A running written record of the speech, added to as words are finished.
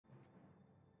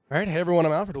Alright, hey everyone,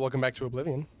 I'm Alfred. Welcome back to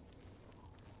Oblivion.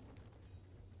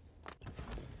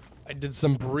 I did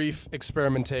some brief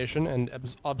experimentation and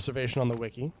observation on the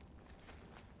wiki.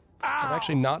 I've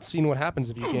actually not seen what happens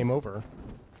if you game over.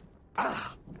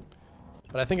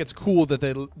 But I think it's cool that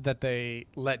they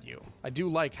let you. I do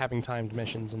like having timed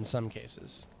missions in some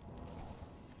cases.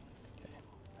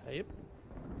 Okay. Yep.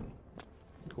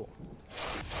 Cool.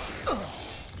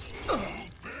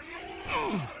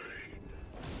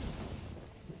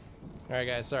 Alright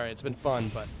guys, sorry, it's been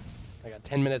fun, but I got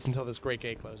 10 minutes until this great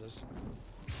gate closes.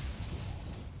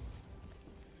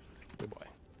 Good boy.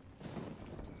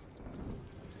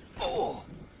 Oh!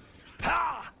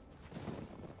 Ha!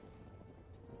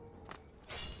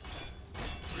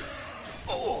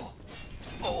 Oh!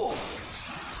 Oh!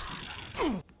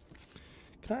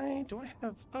 Do I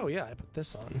have, oh yeah, I put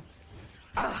this on.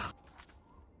 Ah!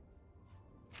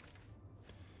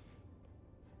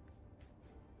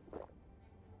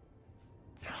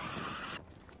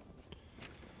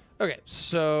 Okay,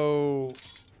 so...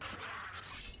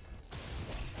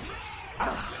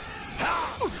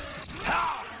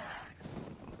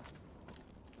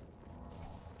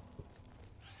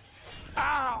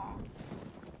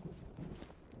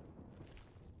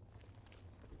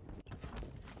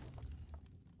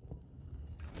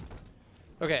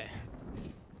 Okay.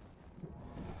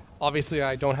 Obviously,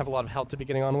 I don't have a lot of health to be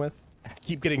getting on with. I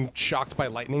keep getting shocked by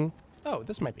lightning. Oh,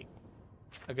 this might be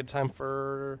a good time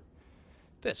for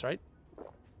this, right?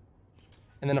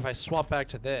 And then if I swap back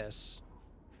to this...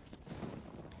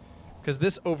 Because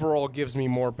this overall gives me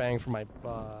more bang for my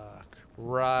buck.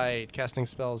 Right, casting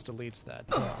spells deletes that.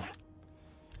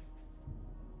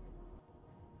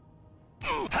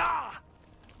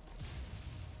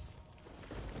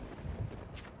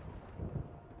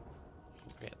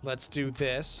 Okay, let's do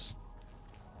this.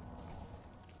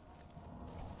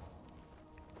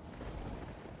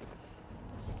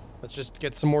 Let's just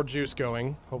get some more juice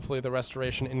going. Hopefully the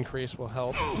restoration increase will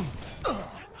help.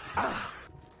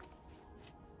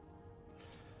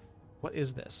 What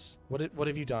is this? What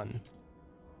have you done?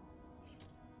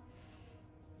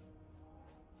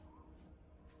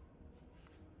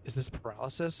 Is this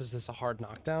paralysis? Is this a hard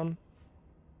knockdown?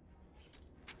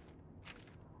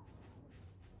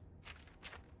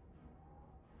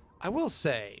 I will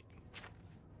say,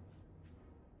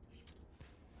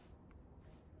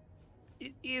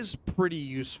 it is pretty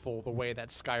useful the way that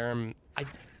Skyrim... I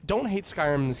don't hate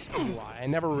Skyrim's UI. I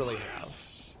never really have.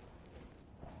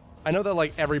 I know that,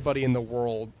 like, everybody in the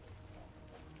world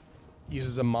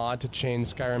uses a mod to change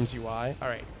Skyrim's UI.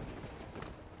 Alright.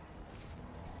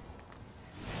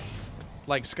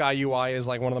 Like, Sky UI is,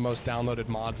 like, one of the most downloaded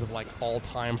mods of, like, all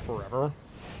time forever.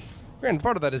 Granted,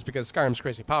 part of that is because Skyrim's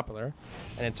crazy popular,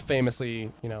 and it's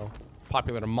famously, you know,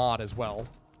 popular to mod as well.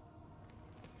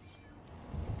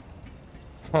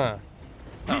 Huh.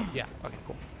 Oh, yeah. Okay,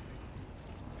 cool.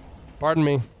 Pardon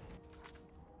me.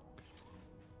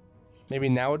 Maybe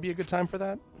now would be a good time for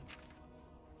that?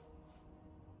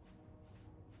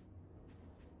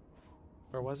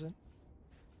 Where was it?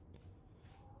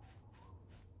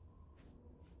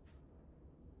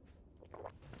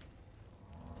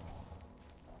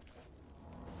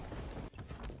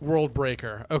 World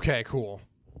Breaker. Okay, cool.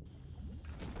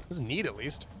 This is neat, at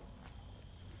least.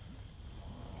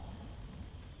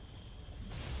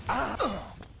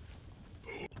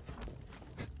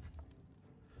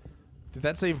 Did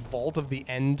that say Vault of the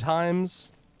End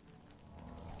Times?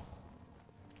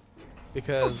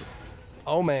 Because...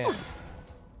 Oh, man.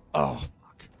 Oh,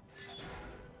 fuck.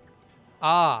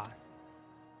 Ah.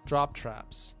 Drop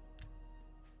traps.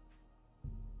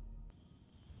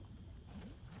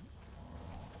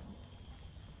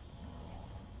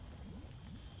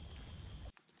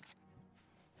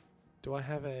 Do I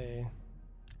have a...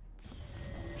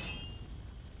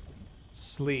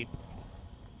 Sleep.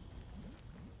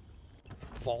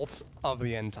 Vaults of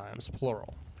the End Times,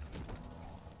 plural.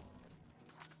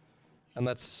 And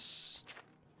let's...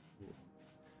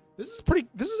 This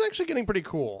is actually getting pretty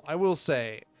cool. I will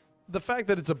say, the fact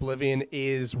that it's Oblivion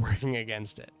is working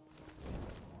against it.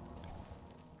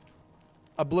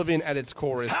 Oblivion at its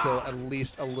core is still at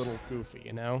least a little goofy,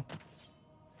 you know?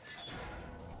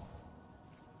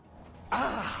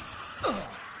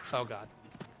 Oh god.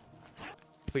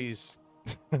 Please.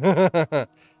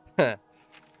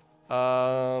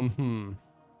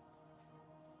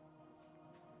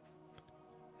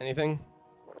 Anything?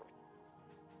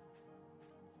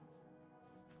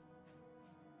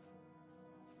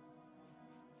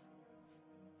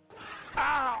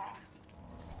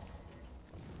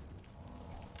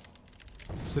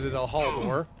 Citadel Hall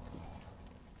door.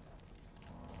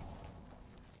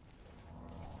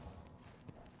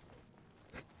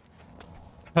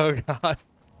 Oh god.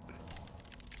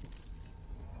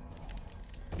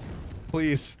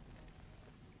 Please.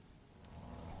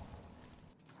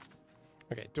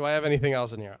 Okay, do I have anything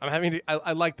else in here? I'm having to,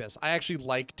 I like this. I actually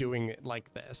like doing it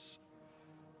like this.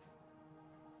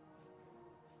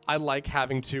 I like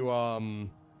having to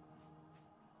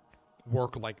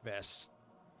work like this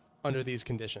under these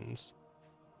conditions.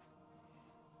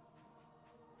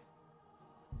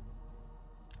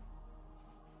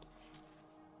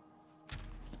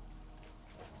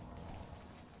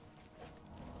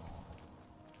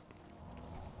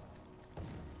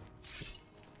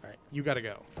 All right, you gotta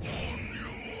go. On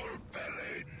your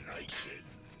belly naked.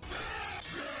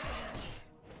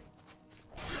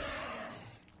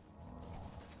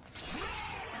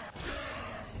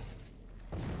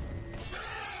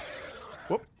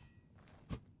 Whoop.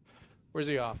 Where's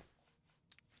he off?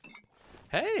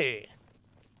 Hey.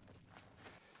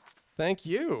 Thank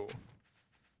you.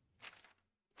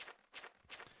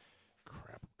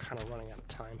 Crap, I'm kind of running out of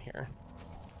time here.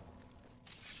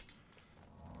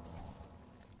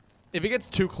 If it gets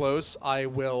too close, I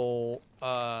will,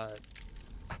 I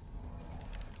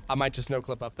might just no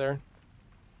clip up there.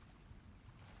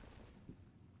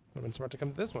 Would've been smart to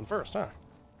come to this one first, huh?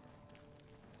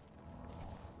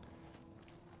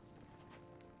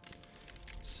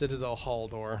 Citadel Hall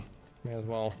door. May as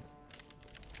well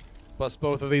bust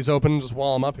both of these open just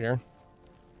while I'm up here.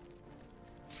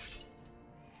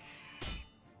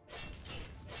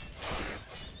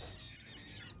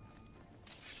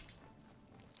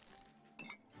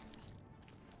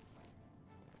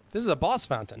 This is a boss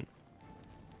fountain.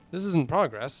 This isn't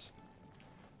progress.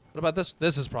 What about this?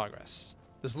 This is progress.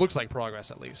 This looks like progress,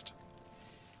 at least.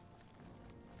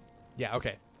 Yeah,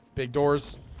 okay. Big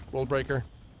doors. World breaker.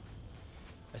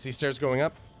 I see stairs going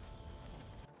up.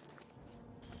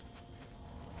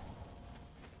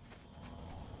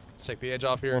 Let's take the edge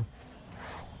off here.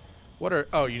 What are...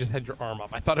 Oh, you just had your arm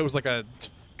up. I thought it was like a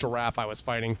giraffe I was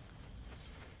fighting.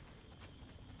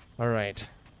 Alright.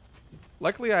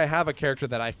 Luckily, I have a character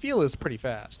that I feel is pretty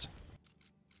fast.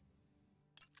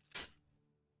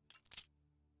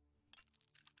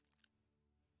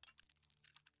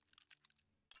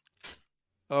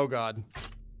 Oh god.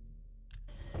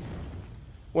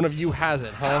 One of you has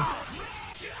it, huh?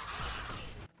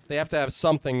 They have to have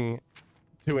something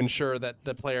to ensure that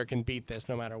the player can beat this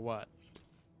no matter what.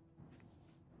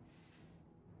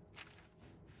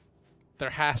 There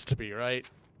has to be, right?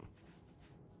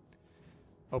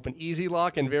 Open easy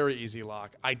lock and very easy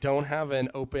lock. I don't have an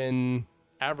open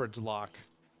average lock.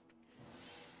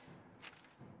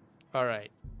 All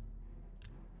right.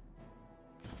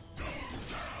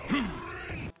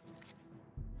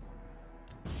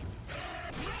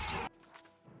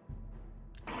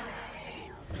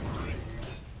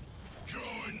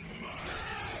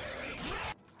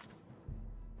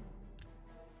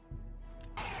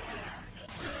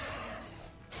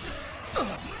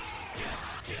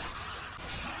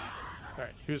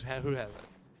 Alright, who has it?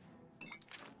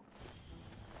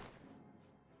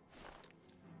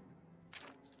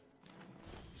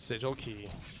 Sigil key.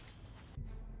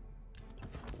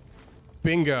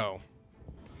 Bingo.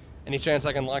 Any chance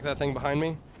I can lock that thing behind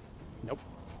me? Nope.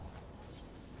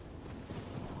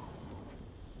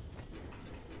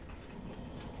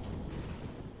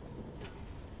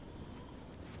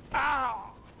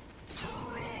 Ow!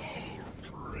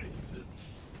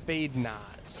 Fade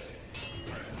Nas.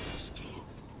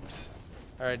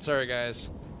 Alright, sorry guys.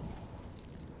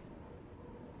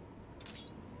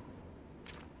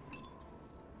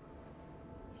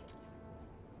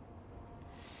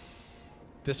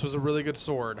 This was a really good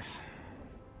sword.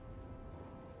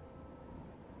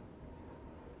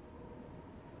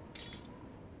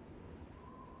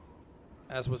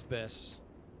 As was this.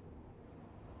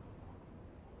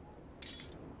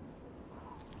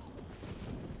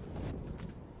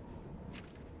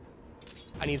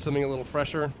 I need something a little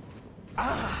fresher.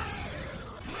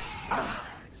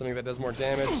 Something that does more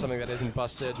damage, something that isn't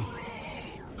busted.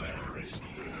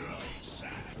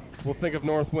 We'll think of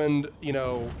Northwind, you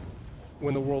know,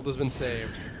 when the world has been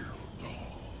saved.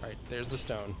 Alright, there's the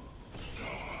stone.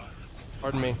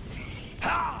 Pardon me.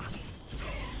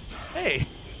 Hey!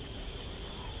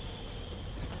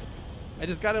 I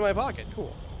just got it in my pocket.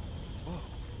 Cool.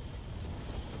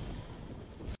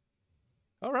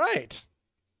 Alright.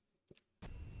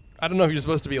 I don't know if you're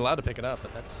supposed to be allowed to pick it up,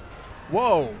 but that's...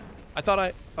 Whoa! I thought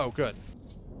I... Oh, good.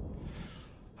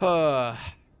 The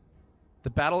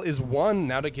battle is won.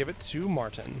 Now to give it to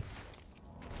Martin.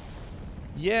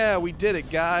 Yeah, we did it,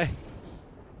 guys.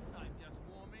 I'm just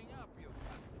warming up, you.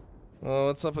 Well,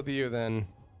 what's up with you, then?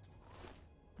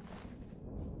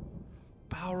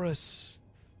 Baurus.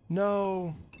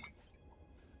 No.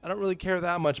 I don't really care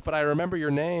that much, but I remember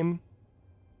your name.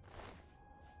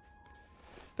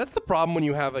 That's the problem when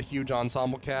you have a huge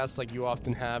ensemble cast like you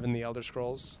often have in the Elder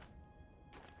Scrolls.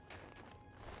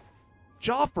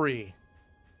 Joffrey!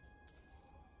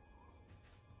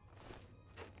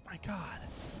 My God.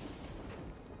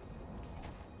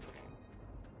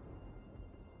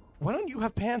 Why don't you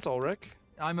have pants, Ulrich?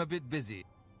 I'm a bit busy.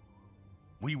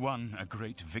 We won a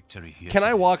great victory here. Can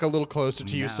I today. walk a little closer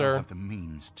to We you, now sir? have the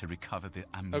means to recover the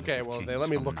amulet Okay, of well, they kings let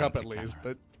me from look up at Nantic least,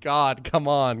 Hammer. but God, come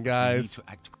on, We need guys. to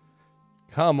act.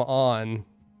 Come on.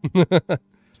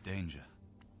 It's danger.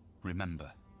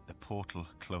 Remember, the portal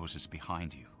closes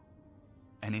behind you.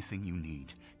 Anything you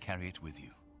need, carry it with you.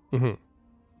 Mm-hmm.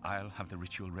 I'll have the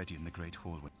ritual ready in the great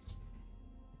hallway.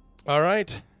 All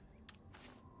right.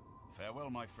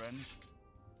 Farewell, my friend.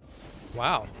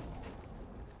 Wow.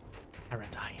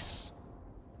 Paradise.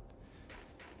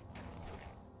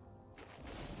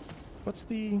 What's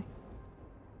the...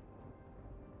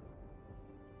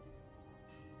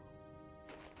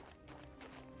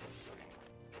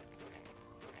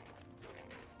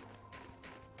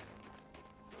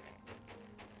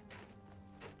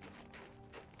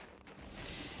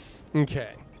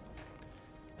 Okay.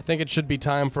 I think it should be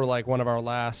time for like one of our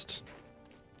last...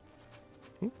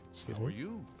 Ooh, excuse How are me.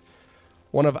 you?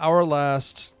 One of our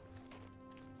last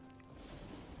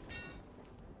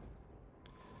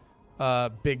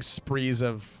big sprees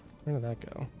of... Where did that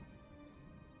go?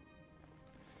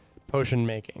 Potion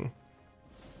making.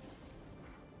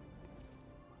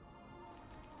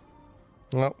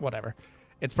 Well, whatever.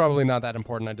 It's probably not that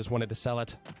important. I just wanted to sell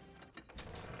it.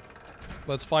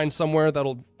 Let's find somewhere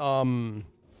that'll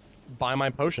buy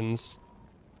my potions.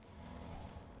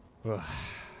 Ugh.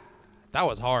 That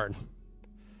was hard.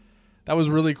 That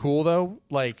was really cool, though.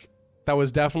 Like, that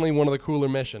was definitely one of the cooler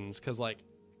missions, because, like,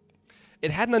 it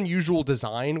had an unusual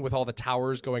design with all the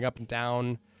towers going up and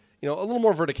down. You know, a little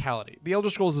more verticality. The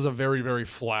Elder Scrolls is a very, very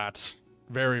flat,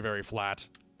 very flat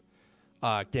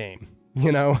game,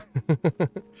 you know?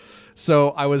 So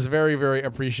I was very, very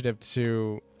appreciative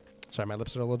to... Sorry, my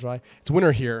lips are a little dry. It's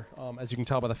winter here, as you can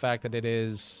tell by the fact that it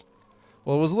is...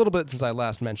 Well, it was a little bit since I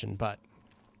last mentioned, but...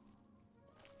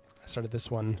 I started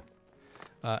this one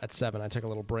at 7. I took a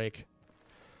little break.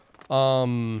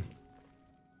 But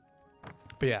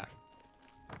yeah.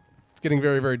 It's getting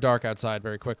very, very dark outside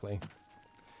very quickly.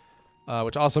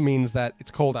 Which also means that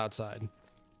it's cold outside.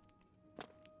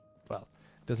 Well,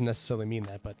 it doesn't necessarily mean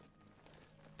that, but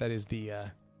that is the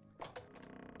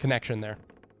connection there.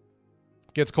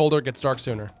 Gets colder, gets dark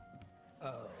sooner.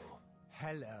 Oh,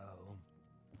 hello.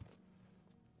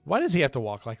 Why does he have to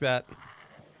walk like that?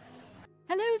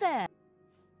 Hello there.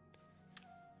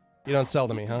 You don't sell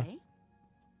to me, huh? Okay.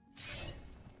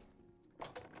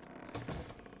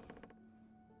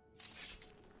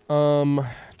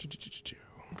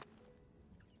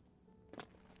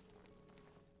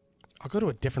 I'll go to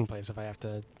a different place if I have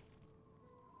to.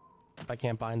 If I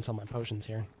can't buy and sell my potions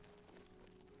here.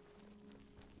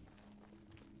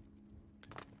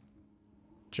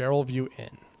 Gerald View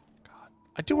Inn. God,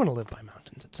 I do want to live by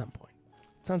mountains at some point.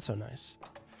 It sounds so nice.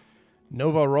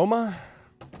 Nova Roma.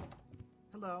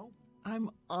 Hello, I'm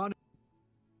on.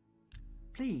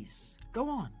 Please, go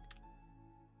on.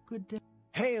 Good day.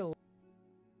 Hail!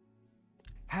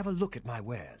 Have a look at my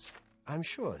wares. I'm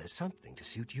sure there's something to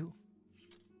suit you.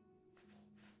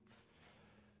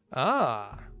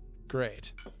 Ah,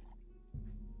 great.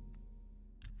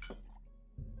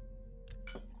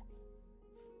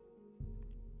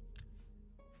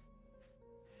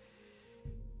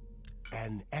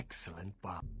 An excellent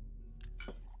bar.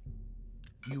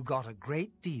 You got a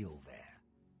great deal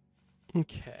there.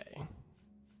 Okay.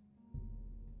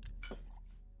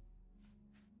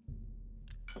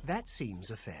 That seems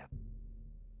a fair.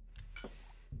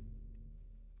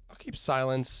 I'll keep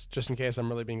silence just in case I'm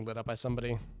really being lit up by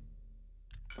somebody.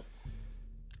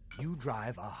 You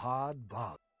drive a hard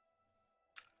bargain.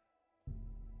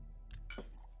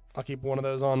 I'll keep one of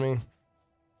those on me.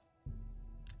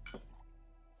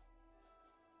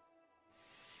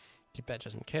 Keep that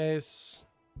just in case.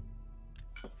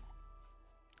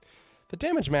 The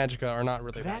damage magicka are not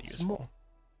really that That's useful.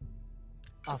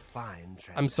 A fine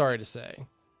transaction. I'm sorry to say.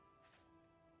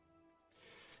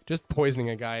 Just poisoning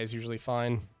a guy is usually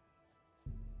fine.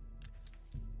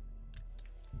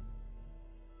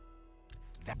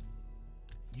 That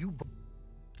you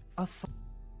a fi-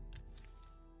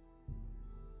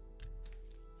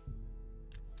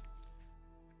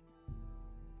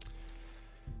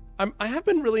 I have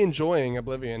been really enjoying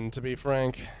Oblivion, to be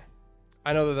frank.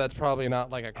 I know that that's probably not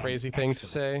like a crazy thing to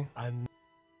say.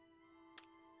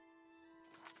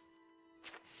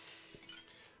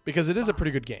 because it is a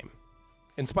pretty good game.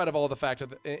 In spite of all the fact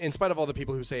of in spite of all the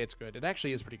people who say it's good, it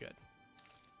actually is pretty good.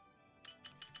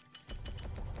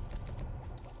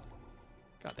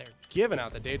 God, they're giving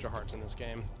out the Daedra hearts in this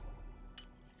game.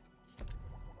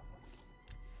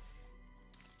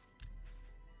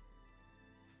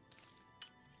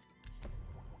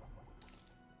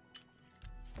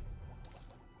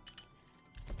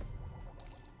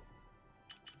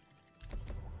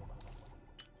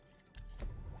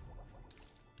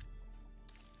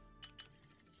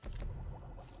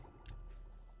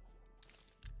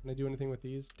 Can I do anything with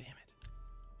these? Damn it.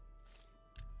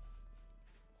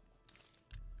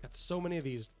 Got so many of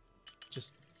these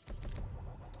just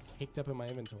caked up in my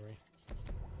inventory.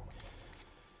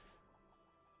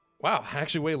 Wow,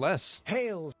 actually way less.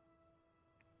 Hail!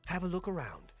 Have a look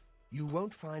around. You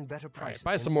won't find better prices.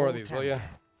 Alright, buy some more of these, will ya?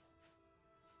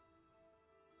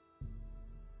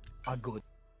 A good.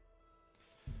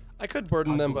 I could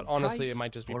burden them, but good honestly, price it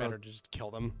might just be or a- better to just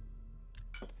kill them.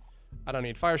 I don't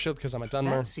need Fire Shield because I'm a Dunmer.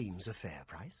 That seems a fair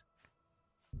price.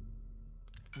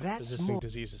 That's Resisting more.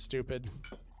 disease is stupid.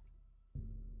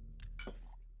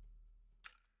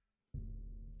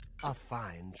 A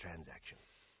fine transaction.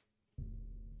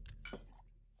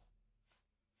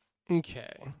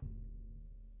 Okay.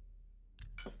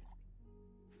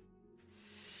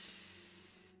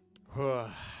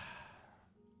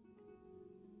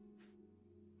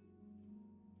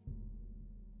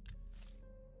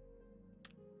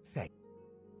 Thank.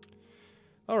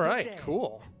 All right, day.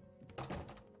 cool.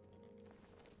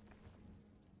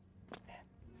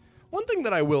 One thing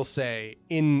that I will say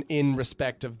in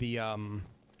respect of the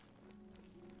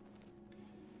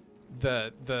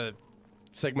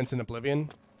segments in Oblivion,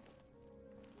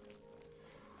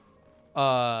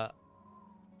 I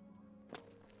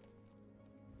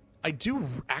do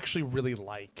actually really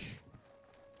like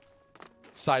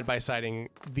side-by-siding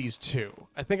these two.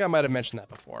 I think I might have mentioned that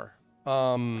before.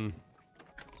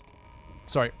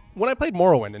 Sorry, when I played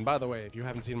Morrowind, and by the way, if you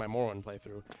haven't seen my Morrowind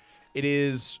playthrough, it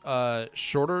is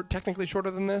shorter, technically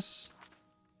shorter than this.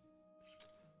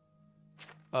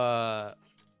 But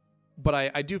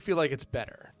I do feel like it's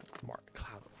better.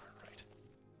 Cloud,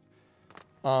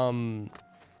 right.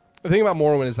 The thing about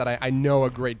Morrowind is that I know a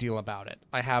great deal about it.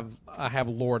 I have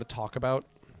lore to talk about.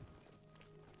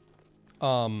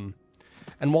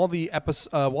 And while the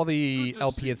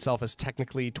LP itself is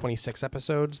technically 26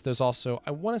 episodes, there's also,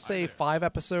 I want to say, 5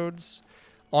 episodes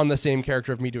on the same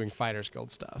character of me doing Fighters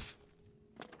Guild stuff.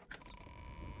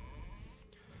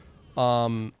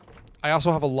 I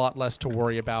also have a lot less to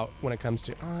worry about when it comes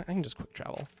to... I can just quick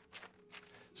travel.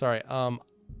 Sorry.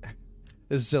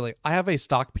 This is silly. I have a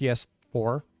stock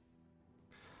PS4.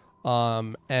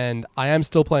 And I am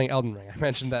still playing Elden Ring. I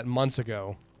mentioned that months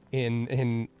ago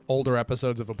in older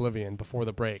episodes of Oblivion before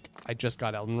the break. I just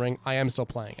got Elden Ring. I am still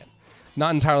playing it.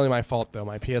 Not entirely my fault, though.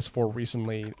 My PS4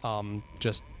 recently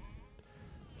just,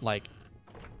 like,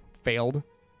 failed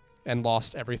and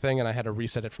lost everything, and I had to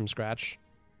reset it from scratch.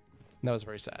 And that was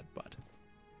very sad, but...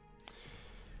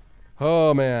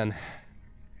 Oh, man.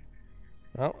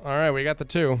 Well, alright, we got the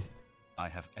 2. I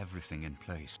have everything in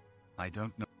place. I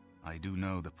don't know. I do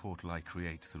know the portal I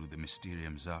create through the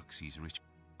Mysterium Xarxes ritual.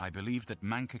 I believe that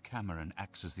Manka Cameron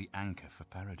acts as the anchor for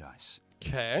paradise.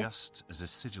 Okay. Just as a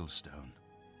sigil stone.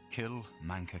 Kill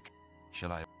Manka.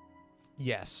 Shall I?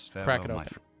 Yes. Farewell, Crack it my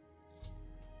open.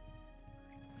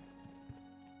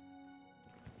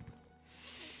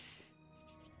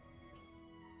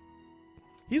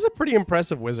 He's a pretty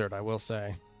impressive wizard, I will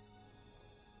say.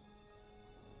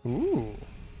 Ooh.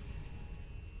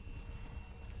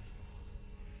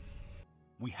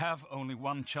 We have only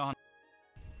one chance.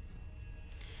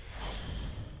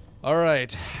 All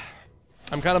right.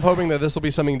 I'm kind of hoping that this will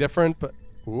be something different, but...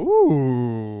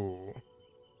 Ooh.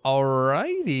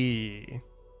 Alrighty.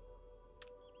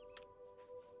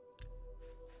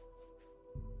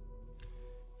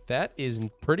 That is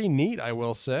pretty neat, I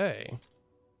will say.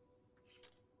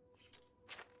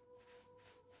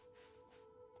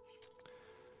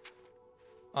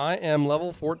 I am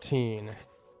level 14. Am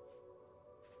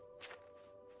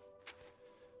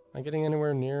I getting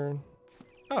anywhere near?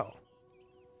 Oh.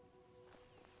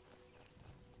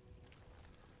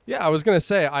 Yeah, I was going to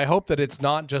say, I hope that it's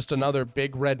not just another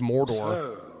big red Mordor.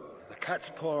 So, the cat's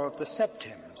paw of the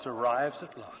Septims arrives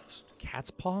at last.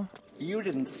 Cat's paw? You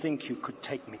didn't think you could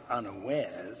take me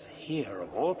unawares, here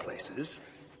of all places,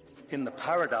 in the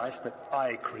paradise that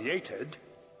I created.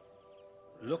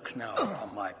 Look now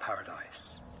on my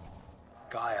paradise.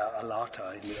 Gaia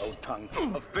Alata in the old tongue,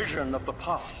 a vision of the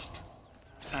past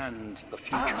and the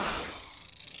future.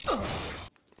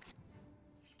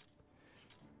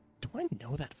 Do I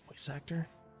know that voice actor?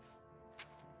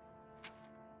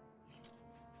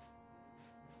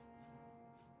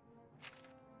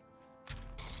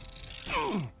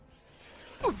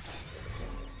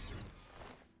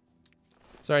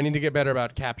 Sorry, I need to get better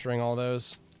about capturing all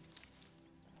those.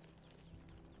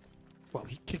 Well,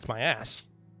 he kicked my ass.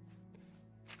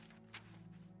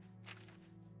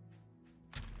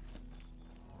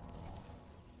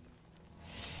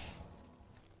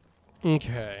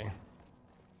 Okay.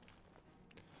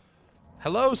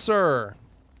 Hello, sir.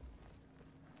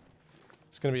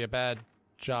 It's gonna be a bad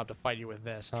job to fight you with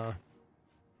this, huh?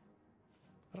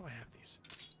 How do I have these?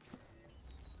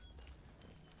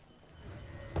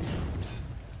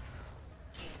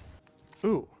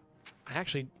 Ooh, I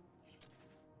actually...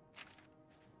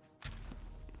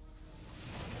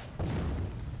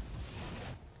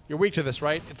 You're weak to this,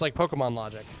 right? It's like Pokemon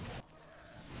logic.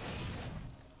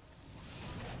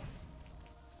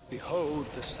 Behold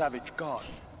the Savage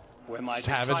Garden, where my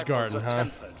Savage disciples Garden, are huh?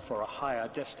 tempered for a higher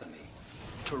destiny,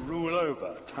 to rule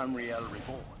over Tamriel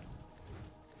Reborn.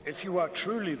 If you are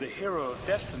truly the hero of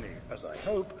destiny, as I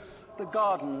hope, the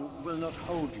garden will not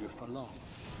hold you for long.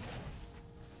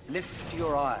 Lift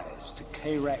your eyes to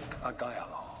Kairek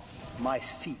Agayalor, my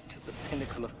seat at the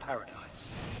pinnacle of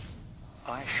paradise.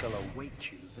 I shall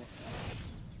await you there.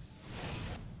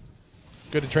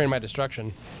 Good to train my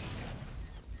destruction.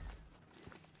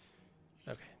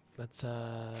 Okay, let's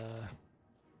I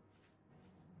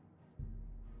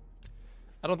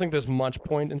don't think there's much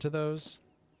point into those.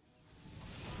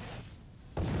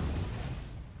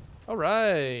 All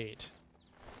right.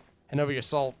 Hand over your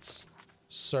salts,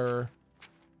 sir.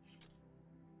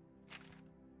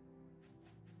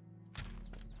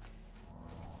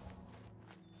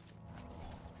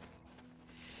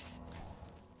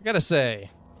 I gotta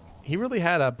say, he really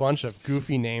had a bunch of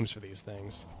goofy names for these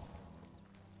things.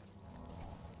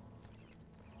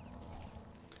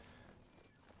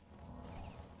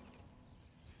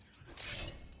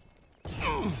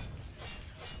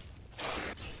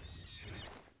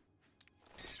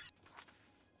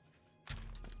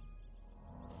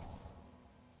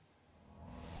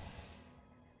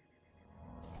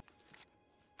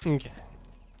 Okay.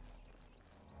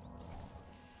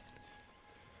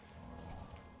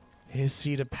 His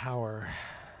seat of power.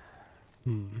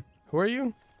 Who are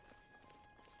you?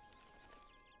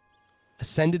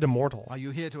 Ascended Immortal. Are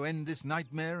you here to end this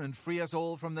nightmare and free us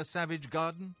all from the Savage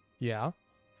Garden? Yeah.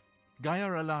 Gaia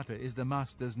Alata is the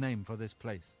master's name for this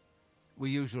place. We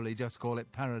usually just call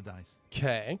it Paradise.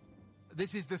 Okay.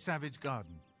 This is the Savage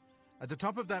Garden. At the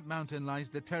top of that mountain lies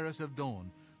the Terrace of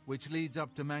Dawn, which leads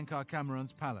up to Mankar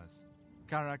Cameron's palace,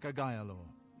 Karak Agayalor.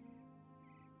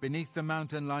 Beneath the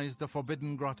mountain lies the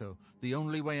Forbidden Grotto, the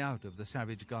only way out of the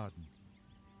Savage Garden.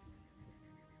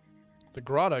 The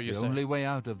grotto, you The say? only way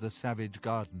out of the Savage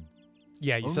Garden.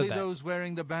 Yeah, you said Only that. those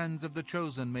wearing the bands of the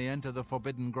Chosen may enter the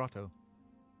Forbidden Grotto.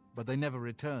 But they never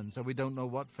return, so we don't know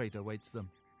what fate awaits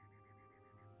them.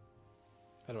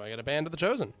 How do I get a band of the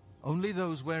Chosen? Only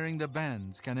those wearing the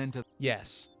bands can enter.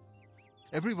 Yes.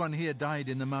 Everyone here died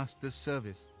in the Master's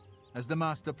service. As the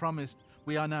Master promised,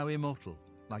 we are now immortal,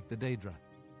 like the Daedra.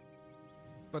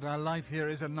 But our life here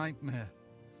is a nightmare.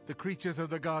 The creatures of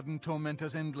the garden torment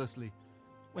us endlessly.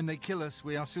 When they kill us,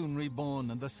 we are soon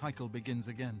reborn and the cycle begins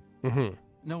again.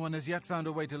 No one has yet found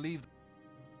a way to leave.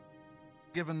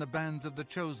 Given the bands of the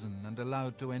Chosen and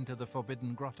allowed to enter the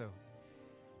Forbidden Grotto.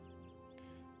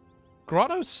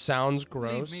 Grotto sounds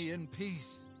gross. Leave me in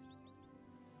peace.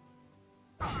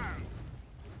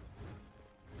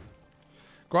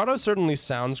 Grotto certainly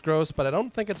sounds gross, but I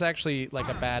don't think it's actually like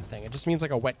a bad thing. It just means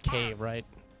like a wet cave, right?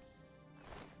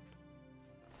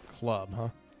 Club, huh?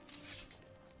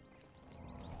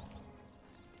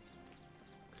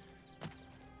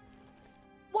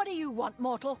 What do you want,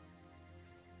 mortal?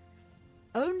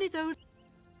 Only those...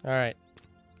 All right.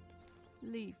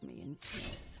 Leave me in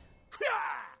peace.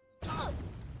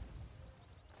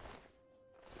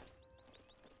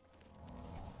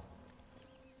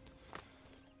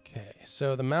 Okay,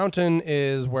 so the mountain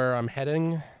is where I'm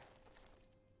heading.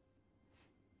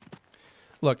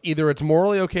 Look, either it's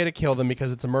morally okay to kill them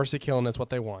because it's a mercy kill and it's what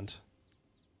they want.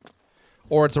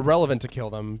 Or it's irrelevant to kill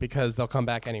them because they'll come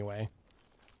back anyway.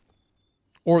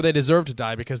 Or they deserve to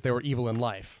die because they were evil in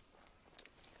life.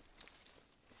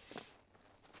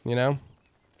 You know?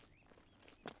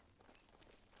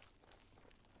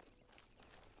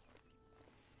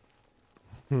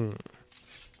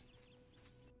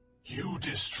 You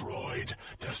destroyed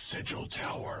the Sigil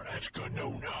Tower at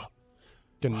Ganona.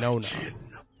 Ganona. Kin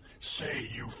say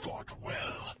you fought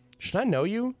well. Should I know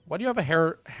you? Why do you have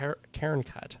a Karen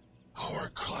cut? Our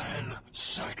clan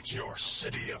sacked your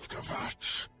city of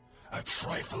Kavach. A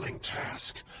trifling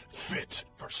task, fit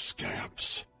for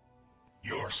scamps.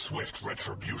 Your swift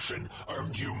retribution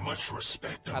earned you much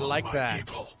respect among like my that.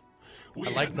 people. We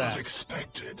I like had that. not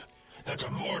expected that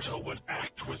a mortal would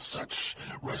act with such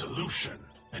resolution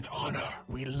and honor.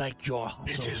 We like your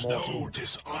It is no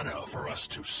dishonor for us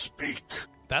to speak.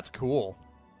 That's cool.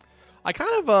 I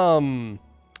kind of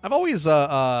I've always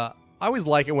I always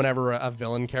like it whenever a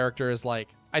villain character is like,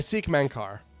 I seek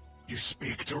Mankar. You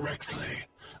speak directly,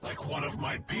 like one of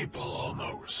my people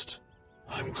almost.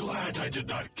 I'm glad I did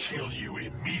not kill you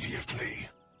immediately.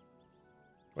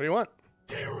 What do you want?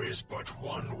 There is but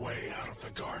one way out of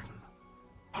the garden.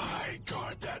 I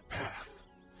guard that path.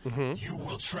 You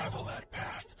will travel that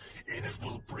path, and it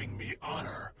will bring me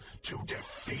honor to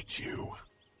defeat you.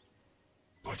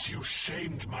 But you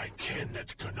shamed my kin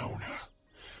at Ganona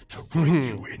to bring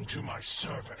you into my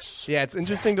service. Yeah, it's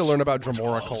interesting to learn about That would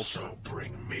Dremora also culture.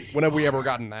 bring me When have we ever honor.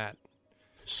 gotten that?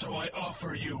 So I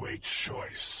offer you a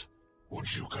choice.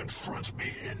 Would you confront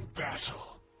me in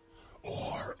battle,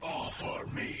 or offer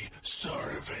me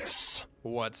service?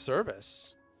 What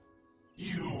service?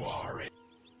 You are it.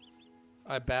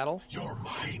 I battle? Your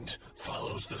mind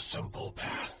follows the simple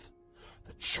path,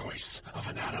 the choice of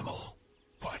an animal.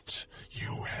 But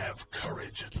you have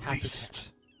courage at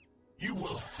least. You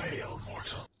will fail,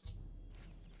 mortal.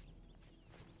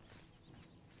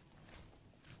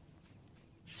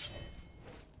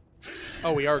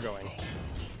 Oh, we are going.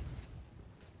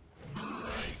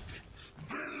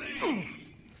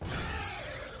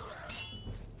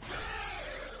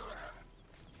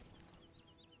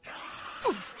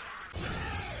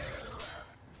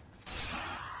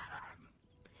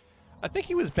 I think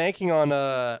he was banking on,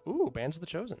 ooh, Bands of the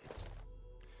Chosen.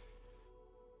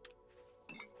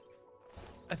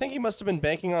 I think he must have been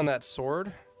banking on that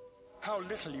sword. How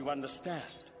little you understand.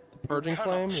 Purging You cannot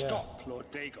Flame? Yeah. stop Lord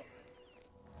Dagon.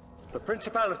 The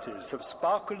principalities have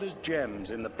sparkled as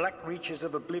gems in the black reaches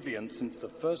of Oblivion since the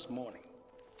first morning.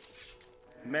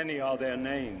 Many are their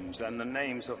names and the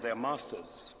names of their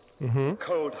masters. The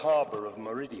cold harbor of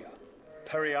Meridia,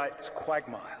 Periite's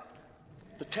quagmire,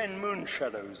 the 10 moon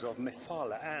shadows of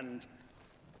Mephala,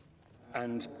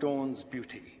 and Dawn's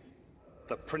beauty,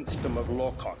 the princedom of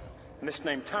Lorcan,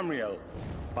 misnamed Tamriel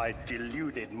by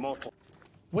deluded mortal.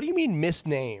 What do you mean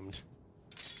misnamed?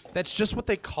 That's just what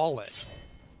they call it.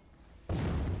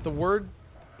 The word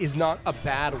is not a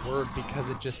bad word because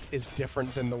it just is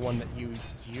different than the one that you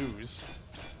use.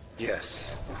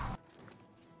 Yes.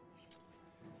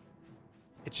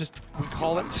 It's just, we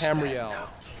call it Tamriel.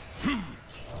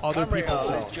 Other people Tamriel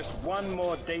don't. is just one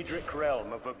more Daedric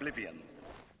realm of Oblivion.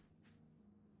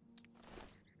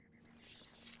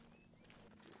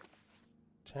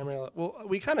 Tamriel, well,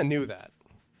 we kind of knew that.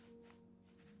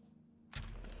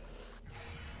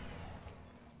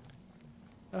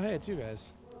 Oh, hey, it's you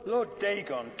guys. Lord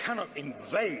Dagon cannot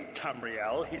invade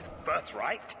Tamriel, his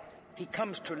birthright. He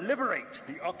comes to liberate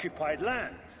the occupied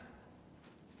lands.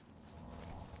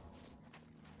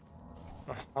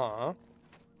 Uh-huh.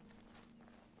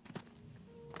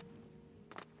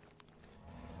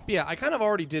 Yeah, I kind of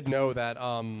already did know that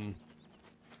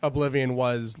Oblivion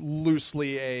was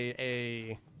loosely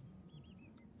a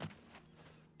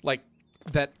like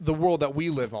that the world that we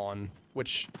live on,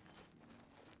 which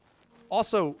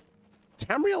also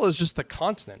Tamriel is just the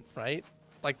continent, right?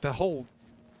 Like the whole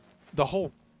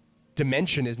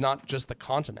dimension is not just the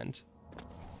continent.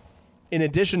 In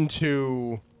addition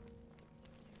to,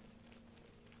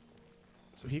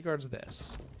 so he guards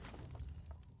this.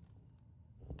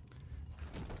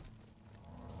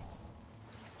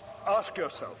 Ask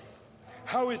yourself,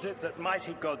 how is it that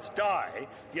mighty gods die,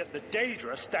 yet the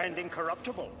Daedra stand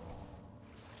incorruptible?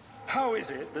 How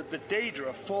is it that the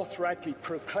Daedra forthrightly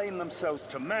proclaim themselves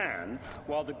to man,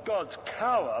 while the gods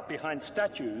cower behind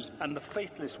statues and the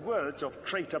faithless words of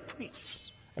traitor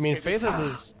priests? I mean, It is- Phases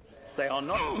is They are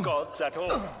not gods at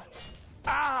all.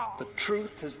 The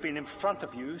truth has been in front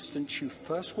of you since you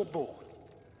first were born.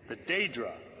 The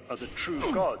Daedra are the true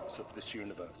gods of this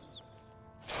universe.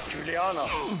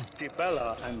 Julianos,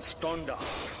 Dibella, and Stonda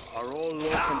are all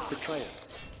Lorcan's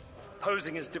betrayers,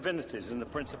 posing as divinities in the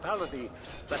principality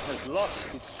that has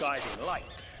lost its guiding light.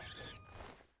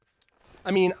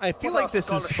 I mean, I feel What like are this is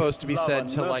scholarship, supposed to be love, said and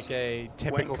to like mercy a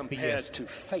typical when compared theist. to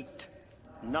fate,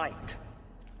 night,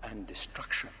 and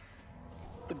destruction?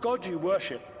 The gods you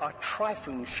worship are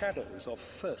trifling shadows of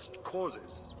first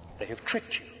causes. They have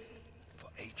tricked you for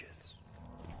ages.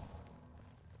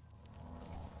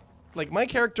 Like, my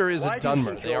character is Why a do you Dunmer.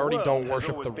 think They your already world don't has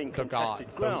worship always the been gods, contested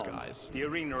those ground, guys. The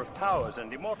arena of powers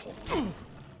and immortal.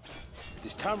 It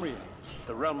is Tamriel,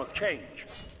 the realm of change,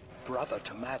 brother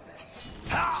to madness,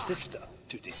 sister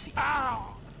to deceit.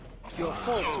 Your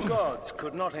false gods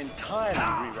could not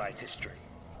entirely rewrite history.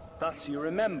 Thus you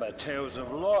remember tales of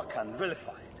Lorcan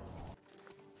vilified.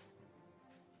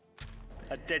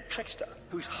 a dead trickster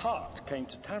whose heart came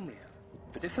to Tamriel.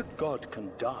 But if a god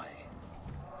can die,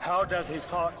 how does his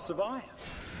heart survive?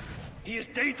 He is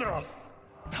Daedroth,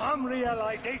 Tamriel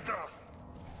I Daedroth.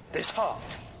 This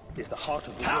heart is the heart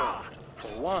of the world, for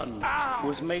one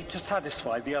was made to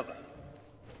satisfy the other.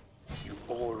 You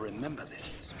all remember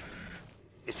this.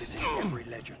 It is in every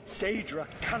legend. Daedra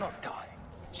cannot die,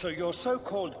 so your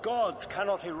so-called gods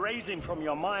cannot erase him from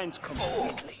your minds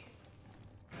completely.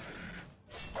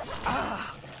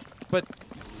 But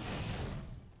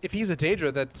if he's a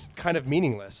Daedra, that's kind of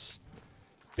meaningless.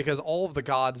 Because all of the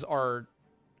gods are...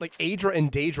 Like, Aedra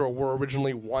and Daedra were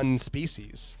originally one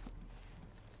species.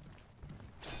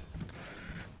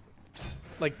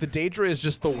 Like, the Daedra is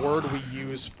just the word we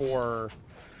use for...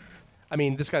 I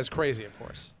mean, this guy's crazy, of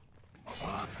course.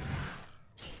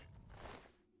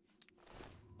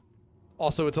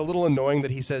 Also, it's a little annoying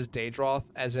that he says Daedroth,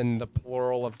 as in the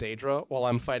plural of Daedra, while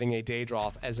I'm fighting a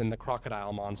Daedroth, as in the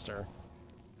crocodile monster.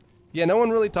 Yeah, no one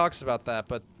really talks about that,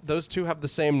 but those two have the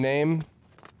same name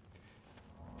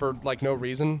for, like, no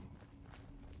reason.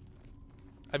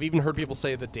 I've even heard people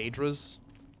say the Daedras,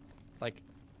 like,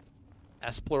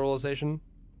 S pluralization.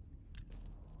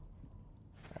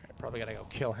 Alright, probably gotta go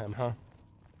kill him, huh?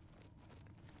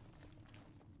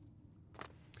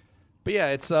 But yeah,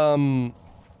 it's,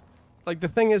 like, the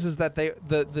thing is that the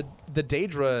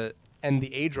Daedra and the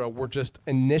Aedra were just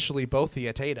initially both the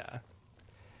Ateda.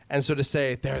 And so to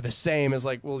say they're the same is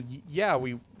like, well, yeah,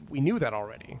 we knew that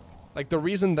already. Like, the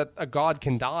reason that a god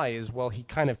can die is, well, he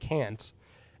kind of can't.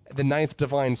 The 9th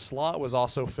divine slot was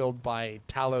also filled by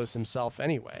Talos himself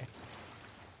anyway.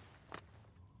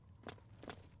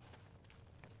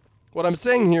 What I'm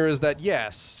saying here is that,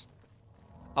 yes,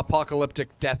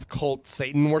 apocalyptic death cult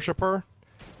Satan worshiper,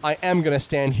 I am going to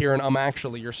stand here and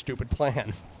actually your stupid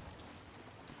plan.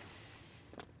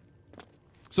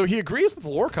 So he agrees with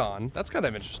Lorcan. That's kind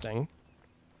of interesting.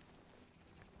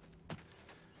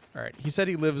 Alright, he said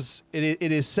he lives... It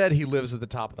is said he lives at the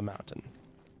top of the mountain.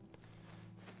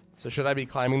 So should I be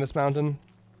climbing this mountain?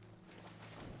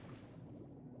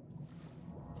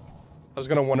 I was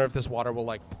gonna wonder if this water will,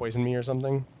 like, poison me or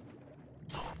something.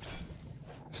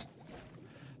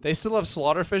 They still have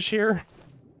slaughterfish here?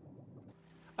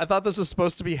 I thought this was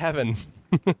supposed to be heaven.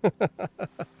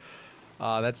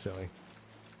 That's silly.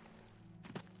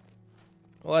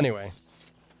 Well, anyway.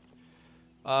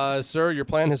 Sir, your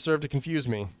plan has served to confuse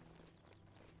me.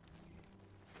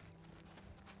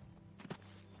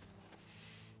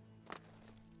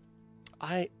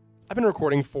 I've been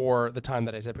recording for the time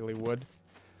that I typically would.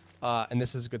 And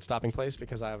this is a good stopping place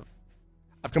because I've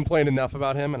complained enough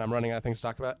about him and I'm running out of things to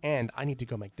talk about, and I need to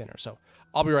go make dinner. So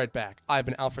I'll be right back. I've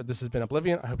been Alfred. This has been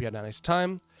Oblivion. I hope you had a nice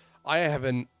time. I have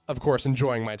been, of course,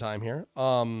 enjoying my time here.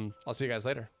 I'll see you guys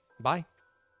later. Bye.